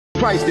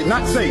Christ did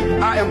not say,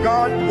 I am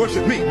God,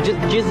 worship me.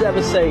 Jesus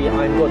ever say,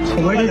 I'm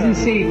God? Where does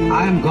he say,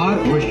 I am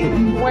God, worship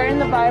me? Where in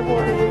the Bible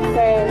does it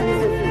say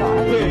Jesus is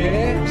God?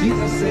 Where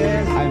Jesus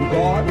says, I'm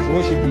God,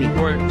 worship me.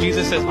 Where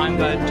Jesus says, I'm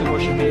God, to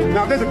worship me.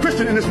 Now, there's a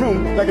Christian in this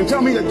room that can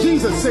tell me that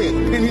Jesus said,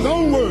 in his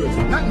own words,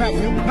 not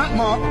Matthew, not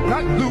Mark,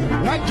 not Luke,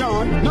 not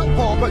John, not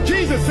Paul, but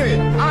Jesus said,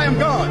 I am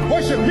God,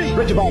 worship me.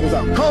 Read your Bibles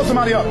out. Call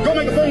somebody up. Go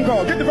make a phone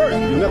call. Get the verse.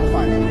 You'll never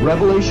find it.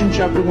 Revelation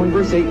chapter 1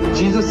 verse 8,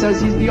 Jesus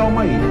says he's the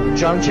Almighty.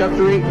 John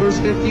chapter 8 verse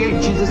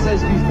 58, Jesus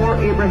says, before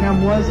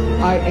Abraham was,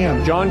 I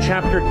am. John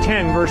chapter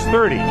 10 verse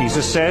 30,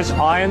 Jesus says,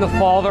 I and the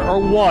Father are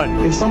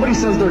one. If somebody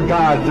says they're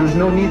God, there's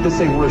no need to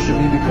say worship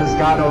me because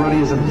God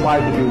already is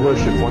implied to be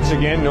worshipped. Once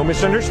again, no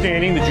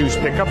misunderstanding. The Jews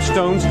pick up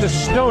stones to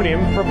stone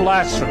him for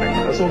blasphemy.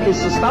 That's okay,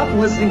 so stop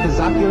listening to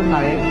Zakir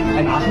Naik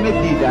and Ahmed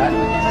Didat.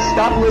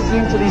 Stop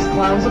listening to these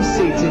clowns of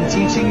Satan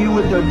teaching you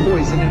with their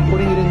poison and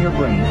putting it in your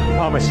brain.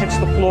 Thomas hits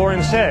the floor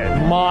and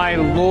said, my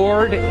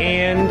Lord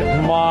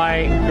and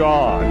my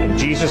God. And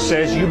Jesus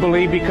says, you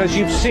believe because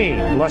you've seen.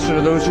 Blessed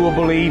are those who will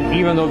believe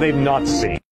even though they've not seen.